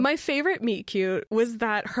My favorite meet cute was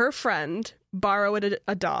that her friend borrowed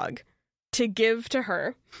a dog to give to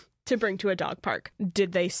her to bring to a dog park.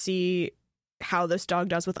 Did they see how this dog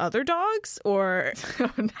does with other dogs, or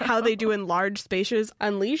how they do in large spaces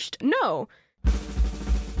unleashed? No.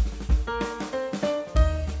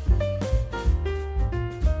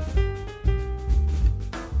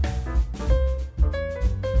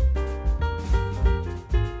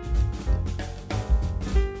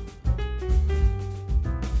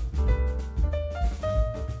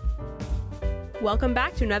 Welcome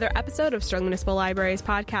back to another episode of Sterling Municipal Library's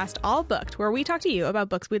podcast, All Booked, where we talk to you about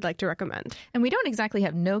books we'd like to recommend. And we don't exactly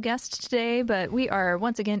have no guest today, but we are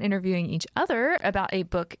once again interviewing each other about a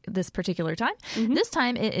book this particular time. Mm-hmm. This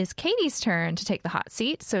time it is Katie's turn to take the hot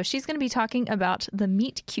seat, so she's going to be talking about The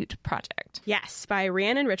Meet Cute Project. Yes, by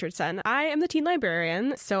Rhiannon Richardson. I am the teen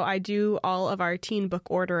librarian, so I do all of our teen book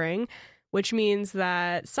ordering, which means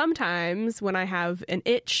that sometimes when I have an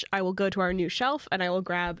itch, I will go to our new shelf and I will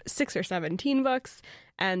grab 6 or 7 teen books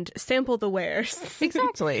and sample the wares.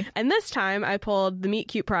 Exactly. And this time I pulled The Meet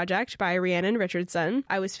Cute Project by Rhiannon Richardson.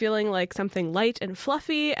 I was feeling like something light and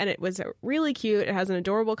fluffy, and it was really cute. It has an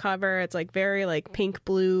adorable cover. It's like very like pink,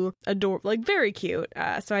 blue, very cute.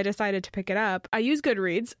 So I decided to pick it up. I use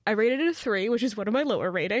Goodreads. I rated it a 3, which is one of my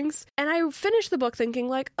lower ratings. And I finished the book thinking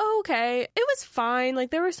like, oh, okay, it was fine.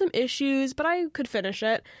 Like there were some issues, but I could finish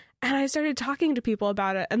it. And I started talking to people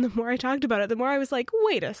about it, and the more I talked about it, the more I was like,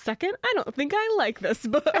 wait a second, I don't think I like this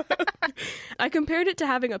book. I compared it to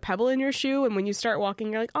having a pebble in your shoe, and when you start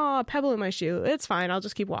walking, you're like, oh, a pebble in my shoe. It's fine, I'll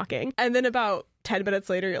just keep walking. And then about 10 minutes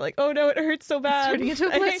later, you're like, oh no, it hurts so bad. It's turning into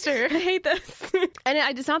a blister. I hate this.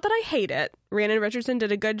 And it's not that I hate it. Rhiannon Richardson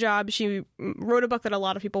did a good job. She wrote a book that a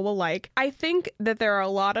lot of people will like. I think that there are a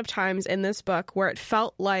lot of times in this book where it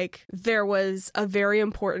felt like there was a very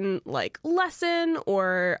important like lesson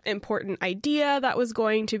or important idea that was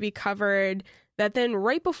going to be covered, that then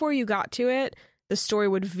right before you got to it, the story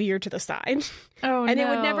would veer to the side. Oh, and it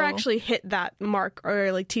would never actually hit that mark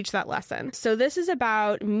or like teach that lesson. So this is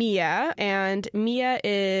about Mia, and Mia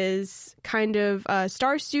is kind of a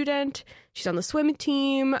star student. She's on the swim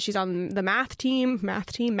team. She's on the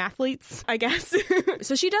mathletes, I guess.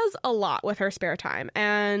 So she does a lot with her spare time.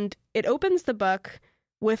 And it opens the book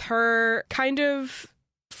with her kind of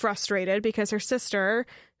frustrated because her sister,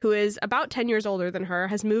 who is about 10 years older than her,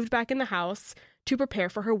 has moved back in the house to prepare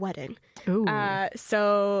for her wedding.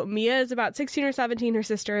 So Mia is about 16 or 17. Her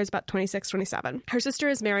sister is about 26, 27. Her sister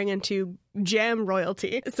is marrying into jam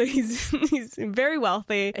royalty. So he's very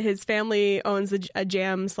wealthy. His family owns a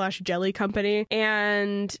jam/jelly company.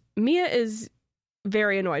 And Mia is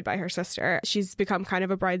very annoyed by her sister. She's become kind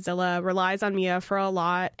of a bridezilla, relies on Mia for a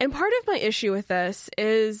lot. And part of my issue with this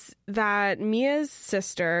is that Mia's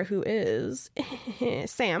sister, who is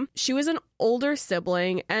Sam, she was an older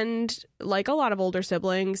sibling, and like a lot of older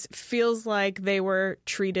siblings, feels like they were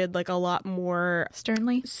treated like a lot more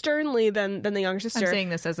sternly than the younger sister. I'm saying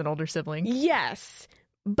this as an older sibling. Yes.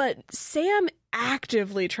 But Sam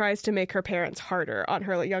actively tries to make her parents harder on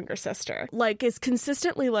her younger sister. Like, is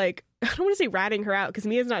consistently like, I don't want to say ratting her out because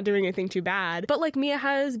Mia's not doing anything too bad, but like Mia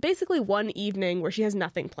has basically one evening where she has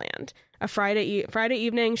nothing planned. A Friday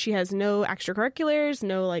evening, she has no extracurriculars,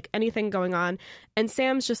 no like anything going on. And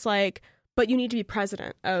Sam's just like, but you need to be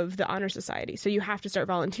president of the honor society. So you have to start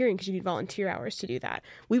volunteering because you need volunteer hours to do that.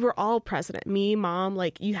 We were all president, me, mom,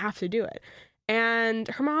 like you have to do it. And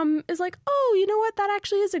her mom is like, oh, you know what? That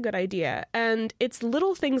actually is a good idea. And it's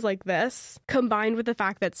little things like this combined with the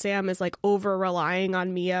fact that Sam is like over relying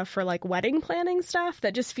on Mia for like wedding planning stuff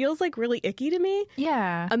that just feels like really icky to me.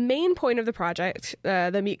 Yeah. A main point of the project,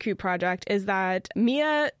 the Meet Cute Project, is that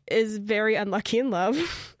Mia is very unlucky in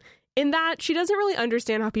love. In that she doesn't really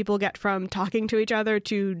understand how people get from talking to each other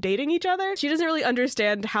to dating each other. She doesn't really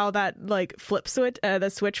understand how that like the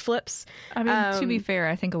switch flips. I mean, to be fair,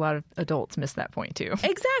 I think a lot of adults miss that point too.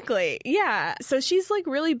 Exactly. Yeah. So she's like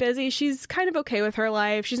really busy. She's kind of okay with her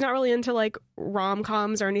life. She's not really into like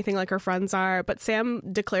rom-coms or anything like her friends are. But Sam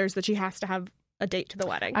declares that she has to have a date to the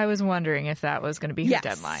wedding. I was wondering if that was going to be her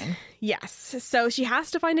deadline. Yes. So she has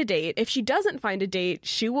to find a date. If she doesn't find a date,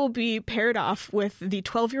 she will be paired off with the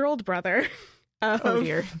 12-year-old brother of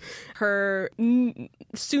her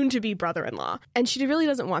soon-to-be brother-in-law. And she really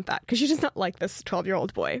doesn't want that because she does not like this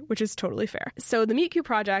 12-year-old boy, which is totally fair. So the Meet Cute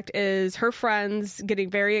Project is her friends getting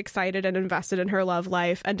very excited and invested in her love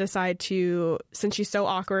life and decide to, since she's so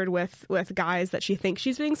awkward with guys that she thinks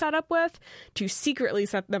she's being set up with, to secretly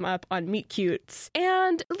set them up on Meet Cutes.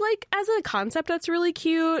 And like as a concept, that's really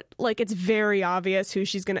cute. Like it's very obvious who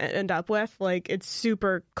she's going to end up with. Like it's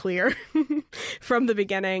super clear from the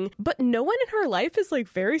beginning. But no one in her life is like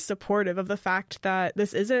very supportive of the fact that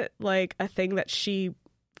this isn't like a thing that she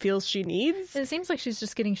feels she needs. It seems like she's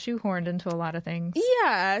just getting shoehorned into a lot of things.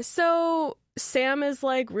 Yeah. So Sam is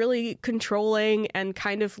like really controlling and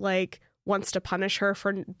kind of like wants to punish her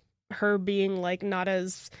for her being like not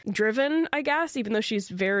as driven, I guess, even though she's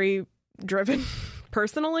very driven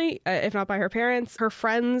personally, if not by her parents. Her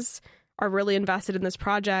friends are really invested in this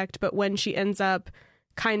project, but when she ends up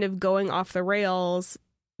kind of going off the rails,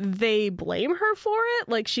 they blame her for it.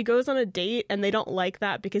 Like, she goes on a date and they don't like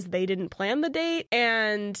that because they didn't plan the date.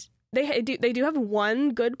 And they do have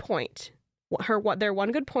one good point. Their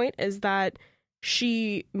one good point is that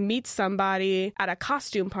she meets somebody at a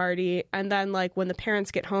costume party, and then like when the parents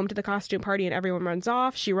get home to the costume party and everyone runs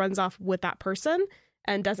off, she runs off with that person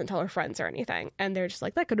and doesn't tell her friends or anything. And they're just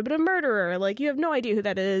like, that could have been a murderer. Like, you have no idea who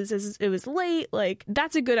that is. It was late. Like,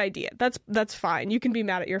 that's a good idea. That's fine. You can be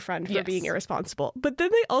mad at your friend for being irresponsible. But then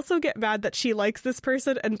they also get mad that she likes this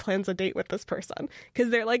person and plans a date with this person because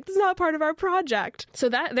they're like, this is not part of our project. So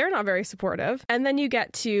that they're not very supportive. And then you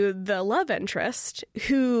get to the love interest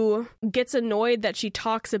who gets annoyed that she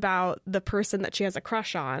talks about the person that she has a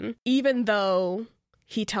crush on, even though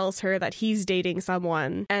he tells her that he's dating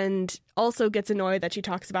someone, and also gets annoyed that she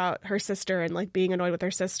talks about her sister and like being annoyed with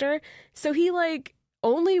her sister. So he like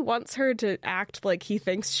only wants her to act like he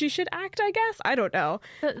thinks she should act, I guess. I don't know.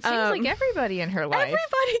 It seems like everybody in her life.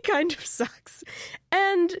 Everybody kind of sucks.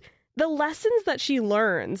 And the lessons that she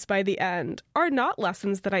learns by the end are not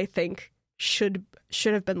lessons that I think should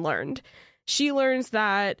have been learned. She learns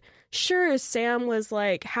that, sure, Sam was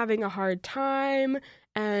like having a hard time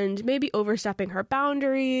and maybe overstepping her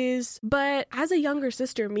boundaries, but as a younger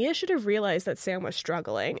sister, Mia should have realized that Sam was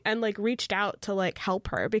struggling and like reached out to like help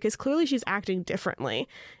her, because clearly she's acting differently.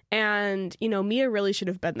 And, you know, Mia really should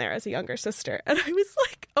have been there as a younger sister. And I was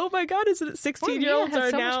like, oh my God, isn't it 16-year-olds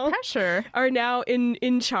are now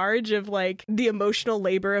in charge of like the emotional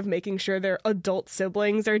labor of making sure their adult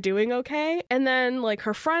siblings are doing okay? And then like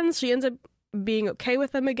her friends, she ends up being okay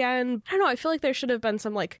with them again. I don't know, I feel like there should have been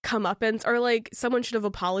some like comeuppance, or like someone should have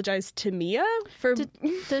apologized to Mia for...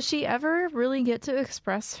 Does she ever really get to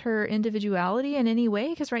express her individuality in any way?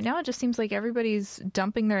 Because right now it just seems like everybody's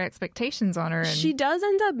dumping their expectations on her. And... She does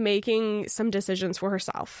end up making some decisions for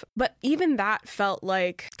herself, but even that felt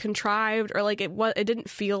like contrived, or like it didn't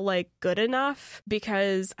feel like good enough,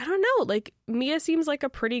 because I don't know, like Mia seems like a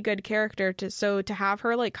pretty good character to have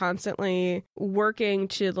her like constantly working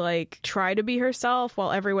to like try to be herself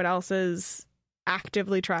while everyone else is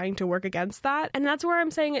actively trying to work against that. And that's where I'm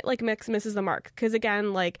saying it like misses the mark, because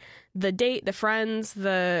again, like the date, the friends,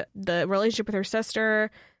 the relationship with her sister,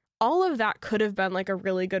 all of that could have been like a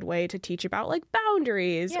really good way to teach about like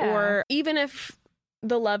boundaries. Or even if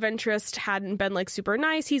the love interest hadn't been like super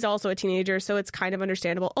nice, he's also a teenager, so it's kind of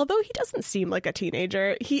understandable. Although he doesn't seem like a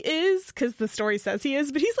teenager. He is, because the story says he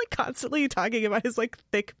is, but he's like constantly talking about his like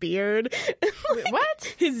thick beard and, like,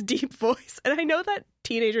 what? His deep voice. And I know that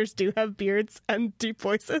teenagers do have beards and deep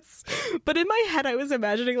voices, but in my head I was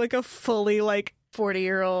imagining like a fully like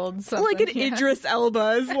 40-year-old, like an Idris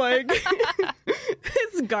Elba is like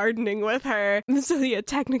is gardening with her. So yeah,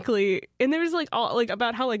 technically, and there was like all like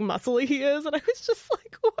about how like muscly he is, and I was just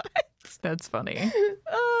like, what? That's funny.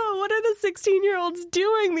 Oh, what are the 16-year-olds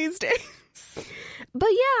doing these days? But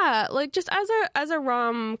yeah, like just as a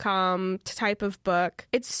rom-com type of book,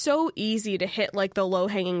 it's so easy to hit like the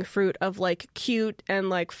low-hanging fruit of like cute and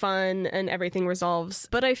like fun and everything resolves.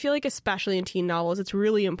 But I feel like especially in teen novels, it's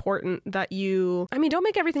really important that don't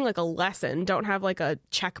make everything like a lesson. Don't have like a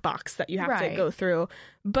checkbox that you have to go through.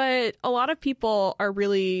 But a lot of people are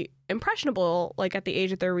really impressionable like at the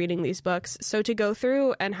age that they're reading these books. So to go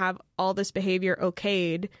through and have all this behavior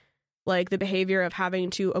okayed, like the behavior of having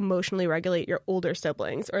to emotionally regulate your older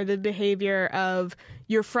siblings, or the behavior of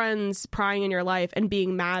your friends prying in your life and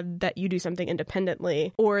being mad that you do something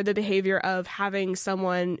independently, or the behavior of having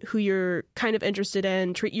someone who you're kind of interested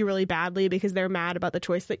in treat you really badly because they're mad about the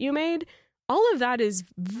choice that you made. All of that is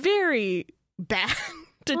very bad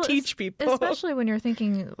to teach people. Especially when you're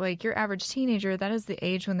thinking like your average teenager, that is the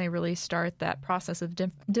age when they really start that process of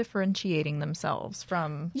differentiating themselves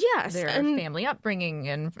from their family upbringing.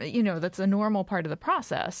 And, you know, that's a normal part of the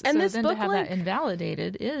process. And so this then book, to have that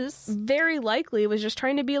invalidated is... very likely was just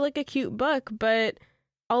trying to be like a cute book, but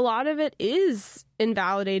a lot of it is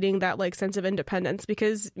invalidating that like sense of independence,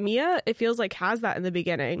 because Mia, it feels like, has that in the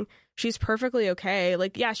beginning. She's perfectly okay.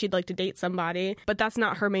 Like, yeah, she'd like to date somebody, but that's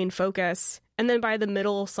not her main focus. And then by the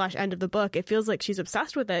middle/end of the book, it feels like she's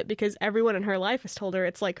obsessed with it because everyone in her life has told her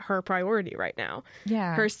it's like her priority right now.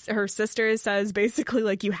 Yeah. Her sister says basically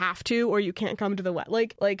like, you have to or you can't come to the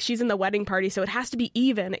like she's in the wedding party, so it has to be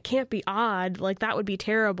even. It can't be odd. Like, that would be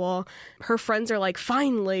terrible. Her friends are like,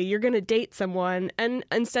 finally, you're going to date someone. And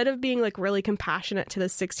instead of being like really compassionate to the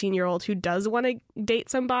 16-year-old who does want to date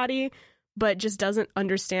somebody but just doesn't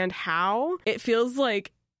understand how, it feels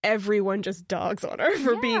like everyone just dogs on her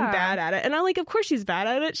for being bad at it. And I'm like, of course she's bad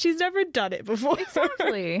at it. She's never done it before.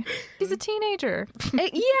 Exactly. She's a teenager.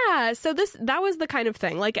 Yeah. So that was the kind of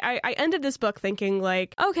thing. Like, I ended this book thinking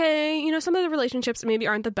like, okay, you know, some of the relationships maybe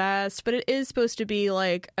aren't the best, but it is supposed to be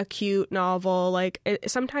like a cute novel. Like,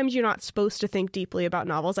 sometimes you're not supposed to think deeply about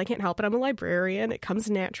novels. I can't help it. I'm a librarian. It comes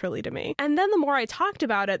naturally to me. And then the more I talked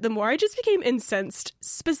about it, the more I just became incensed,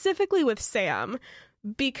 specifically with Sam.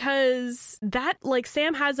 Because that, like,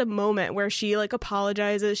 Sam has a moment where she, like,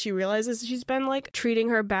 apologizes. She realizes she's been, like, treating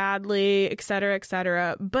her badly, et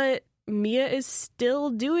cetera, but Mia is still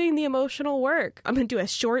doing the emotional work. I'm going to do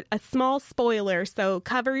a small spoiler, so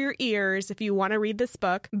cover your ears if you want to read this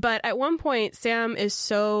book. But at one point, Sam is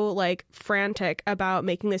so, like, frantic about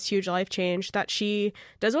making this huge life change that she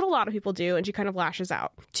does what a lot of people do, and she kind of lashes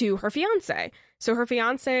out to her fiance. So her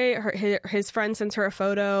fiance, his friend sends her a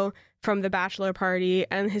photo from the bachelor party,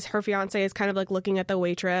 and her fiance is kind of like looking at the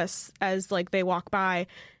waitress as like they walk by,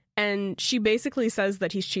 and she basically says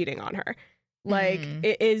that he's cheating on her. Like,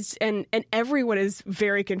 it is, and everyone is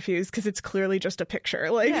very confused because it's clearly just a picture,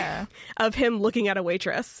 like, of him looking at a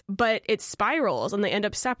waitress. But it spirals and they end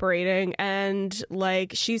up separating, and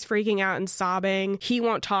like, she's freaking out and sobbing. He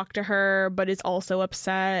won't talk to her, but is also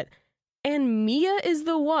upset. And Mia is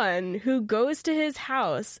the one who goes to his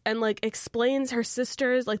house and, like, explains her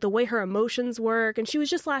sisters, like, the way her emotions work. And she was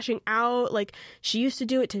just lashing out. Like, she used to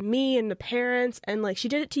do it to me and the parents. And, like, she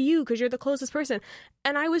did it to you because you're the closest person.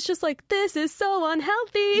 And I was just like, this is so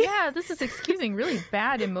unhealthy. Yeah, this is excusing really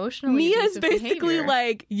bad emotionally Mia's basically behavior.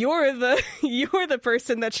 Like, you're the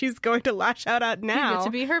person that she's going to lash out at now. You get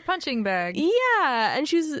to be her punching bag. Yeah. And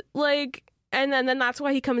she's like... And then that's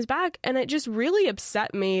why he comes back. And it just really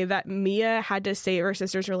upset me that Mia had to save her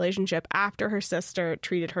sister's relationship after her sister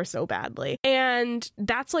treated her so badly. And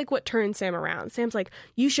that's like what turned Sam around. Sam's like,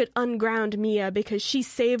 you should unground Mia because she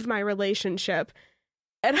saved my relationship.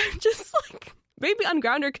 And I'm just like, maybe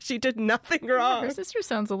unground her because she did nothing wrong. Her sister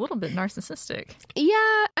sounds a little bit narcissistic.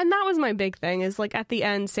 Yeah, and that was my big thing, is like, at the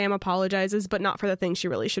end, Sam apologizes, but not for the thing she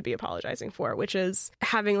really should be apologizing for, which is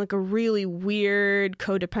having like a really weird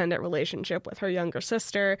codependent relationship with her younger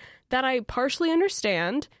sister that I partially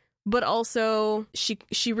understand, but also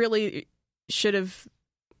she really should have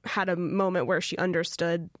had a moment where she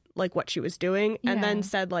understood like what she was doing, and then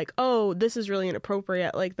said like, oh, this is really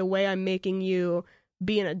inappropriate, like the way I'm making you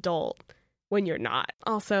be an adult when you're not.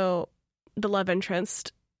 Also, the love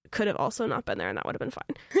interest could have also not been there, and that would have been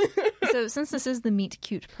fine. So since this is the Meet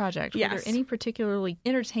Cute project, were there any particularly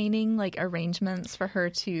entertaining like arrangements for her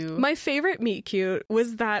to... My favorite Meet Cute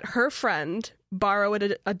was that her friend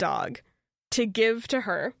borrowed a dog to give to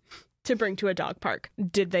her to bring to a dog park.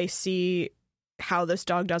 Did they see how this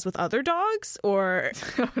dog does with other dogs, or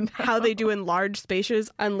how they do in large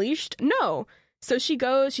spaces unleashed? No. So she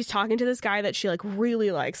goes, she's talking to this guy that she like really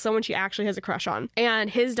likes, someone she actually has a crush on, and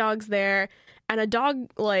his dog's there, and a dog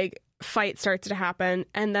like fight starts to happen,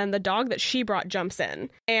 and then the dog that she brought jumps in,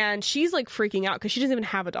 and she's like freaking out because she doesn't even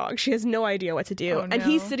have a dog. She has no idea what to do. Oh, no. And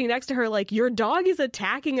he's sitting next to her like, your dog is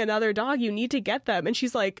attacking another dog, you need to get them. And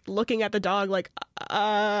she's like looking at the dog like,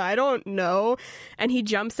 I don't know. And he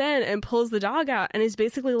jumps in and pulls the dog out and is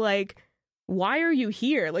basically like, why are you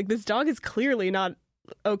here? Like, this dog is clearly not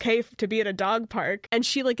okay to be at a dog park. And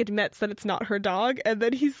she like admits that it's not her dog, and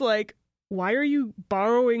then he's like, why are you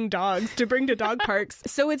borrowing dogs to bring to dog parks?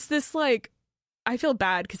 So it's this like, I feel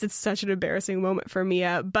bad because it's such an embarrassing moment for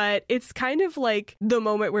Mia, but it's kind of like the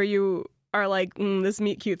moment where you are like, this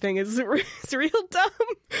meet cute thing is it's real dumb.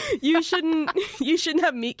 You shouldn't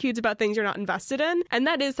have meet cutes about things you're not invested in. And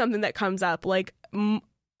that is something that comes up. Like,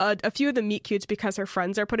 a few of the meet cutes, because her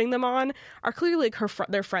friends are putting them on, are clearly like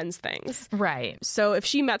their friends' things. Right. So if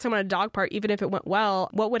she met someone at a dog park, even if it went well,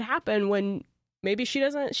 what would happen when maybe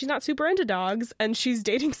she's not super into dogs and she's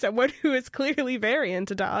dating someone who is clearly very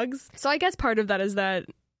into dogs? So I guess part of that is that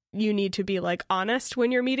you need to be like honest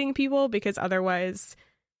when you're meeting people, because otherwise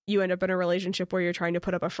you end up in a relationship where you're trying to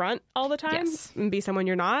put up a front all the time and be someone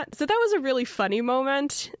you're not. So that was a really funny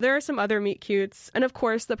moment. There are some other meet cutes. And of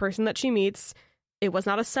course, the person that she meets It was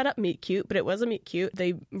not a setup meet cute, but it was a meet cute.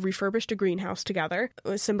 They refurbished a greenhouse together. It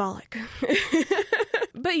was symbolic.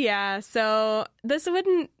 But yeah, so this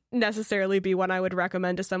wouldn't necessarily be one I would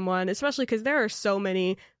recommend to someone, especially because there are so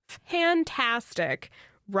many fantastic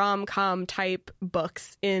rom-com type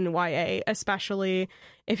books in YA, especially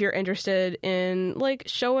if you're interested in like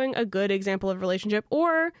showing a good example of a relationship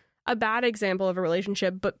or a bad example of a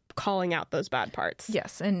relationship, but calling out those bad parts.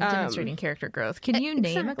 Yes, and demonstrating character growth. Can you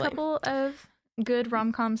name a couple of good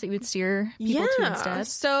rom-coms that you would steer people to instead?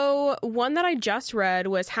 So one that I just read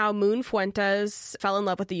was How Moon Fuentes Fell in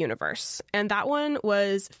Love with the Universe. And that one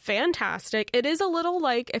was fantastic. It is a little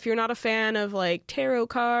like, if you're not a fan of like tarot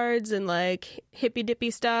cards and like hippy dippy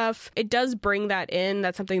stuff, it does bring that in.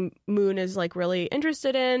 That's something Moon is like really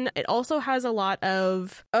interested in. It also has a lot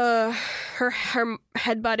of her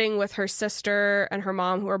headbutting with her sister and her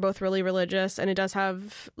mom, who are both really religious, and it does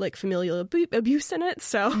have like familial abuse in it.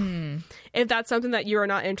 So if that's something that you're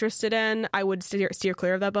not interested in, I would steer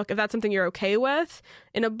clear of that book. If that's something you're okay with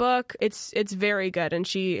in a book, it's very good, and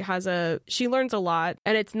she learns a lot,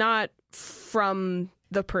 and it's not from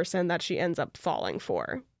the person that she ends up falling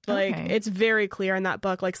for. Like, it's very clear in that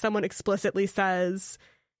book. Like, someone explicitly says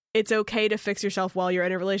it's okay to fix yourself while you're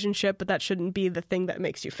in a relationship, but that shouldn't be the thing that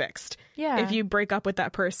makes you fixed. Yeah. If you break up with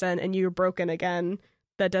that person and you're broken again,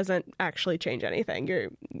 that doesn't actually change anything.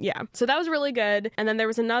 So that was really good. And then there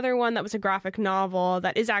was another one that was a graphic novel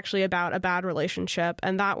that is actually about a bad relationship.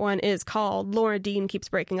 And that one is called Laura Dean Keeps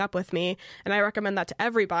Breaking Up With Me. And I recommend that to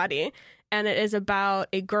everybody. And it is about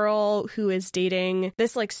a girl who is dating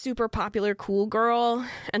this like super popular cool girl.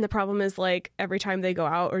 And the problem is like every time they go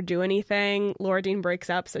out or do anything, Laura Dean breaks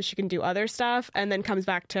up so she can do other stuff and then comes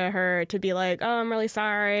back to her to be like, oh, I'm really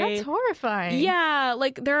sorry. That's horrifying. Yeah.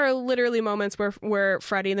 Like there are literally moments where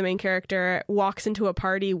Freddie, the main character, walks into a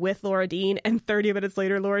party with Laura Dean and 30 minutes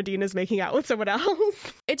later, Laura Dean is making out with someone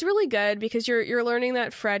else. It's really good because you're learning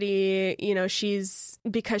that Freddie, you know,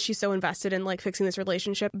 because she's so invested in like fixing this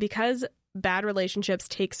relationship, because bad relationships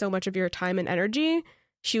take so much of your time and energy,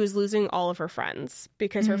 she was losing all of her friends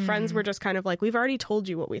because her friends were just kind of like, we've already told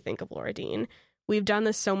you what we think of Laura Dean. We've done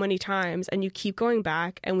this so many times and you keep going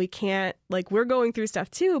back and we can't, like, we're going through stuff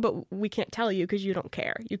too, but we can't tell you because you don't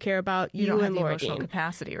care. You care about you and Laura Dean.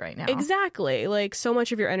 Capacity right now. Exactly. Like, so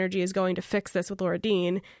much of your energy is going to fix this with Laura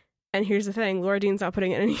Dean. And here's the thing, Laura Dean's not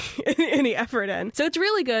putting any effort in. So it's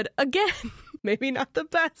really good. Again, maybe not the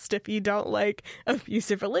best if you don't like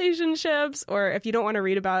abusive relationships or if you don't want to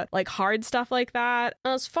read about like hard stuff like that.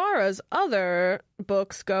 As far as other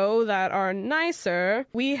books go that are nicer,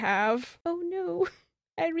 we have, oh no,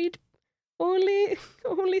 I read only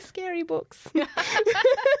scary books.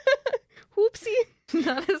 Whoopsie.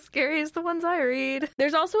 Not as scary as the ones I read.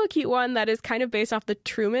 There's also a cute one that is kind of based off the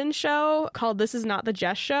Truman Show called This Is Not the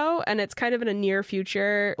Jess Show. And it's kind of in a near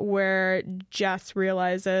future where Jess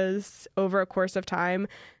realizes over a course of time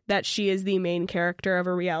that she is the main character of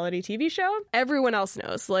a reality TV show. Everyone else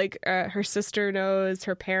knows. Like, her sister knows,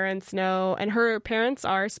 her parents know, and her parents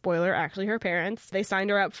are, spoiler, actually her parents. They signed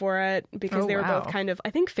her up for it because they were both kind of, I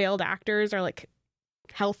think, failed actors or like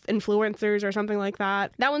health influencers or something like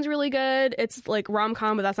that. That one's really good. It's like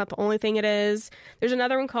rom-com, but that's not the only thing it is. There's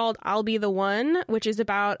another one called I'll Be the One, which is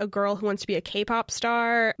about a girl who wants to be a K-pop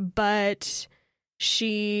star, but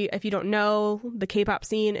she, if you don't know, the K-pop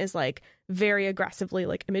scene is like very aggressively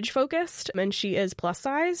like image focused, and she is plus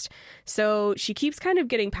sized. So she keeps kind of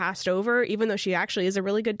getting passed over, even though she actually is a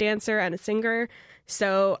really good dancer and a singer.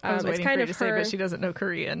 So I was waiting it's kind for of you to her... say, but she doesn't know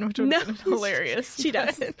Korean, which would be hilarious. She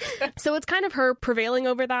does. So it's kind of her prevailing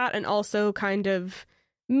over that and also kind of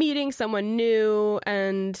meeting someone new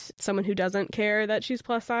and someone who doesn't care that she's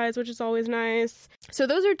plus size, which is always nice. So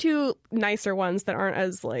those are two nicer ones that aren't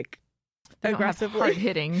as like aggressively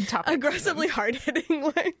hard-hitting topics. Aggressively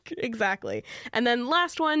hard-hitting, like, exactly. And then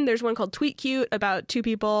last one, there's one called Tweet Cute about two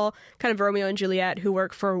people, kind of Romeo and Juliet, who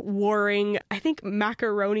work for warring, I think,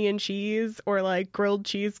 macaroni and cheese or like grilled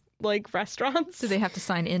cheese like restaurants. Do they have to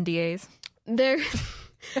sign NDAs?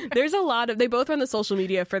 There's a lot of, they both run the social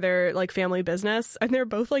media for their like family business, and they're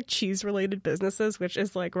both like cheese related businesses, which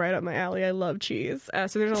is like right up my alley. I love cheese.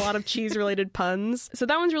 So there's a lot of cheese related puns. So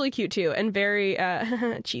that one's really cute too, and very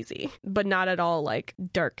cheesy, but not at all like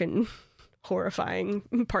dark and horrifying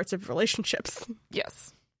parts of relationships.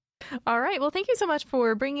 Yes. All right. Well, thank you so much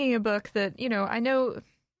for bringing a book that, you know, I know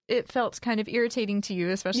it felt kind of irritating to you,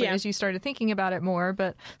 especially as you started thinking about it more,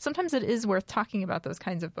 but sometimes it is worth talking about those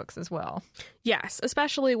kinds of books as well. Yes,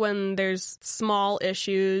 especially when there's small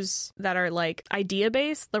issues that are like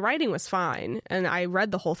idea-based. The writing was fine, and I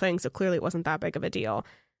read the whole thing, so clearly it wasn't that big of a deal.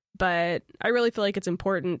 But I really feel like it's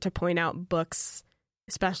important to point out books,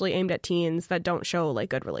 especially aimed at teens that don't show like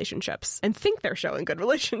good relationships and think they're showing good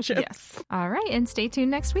relationships. Yes. All right. And stay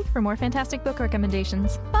tuned next week for more fantastic book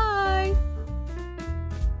recommendations. Bye.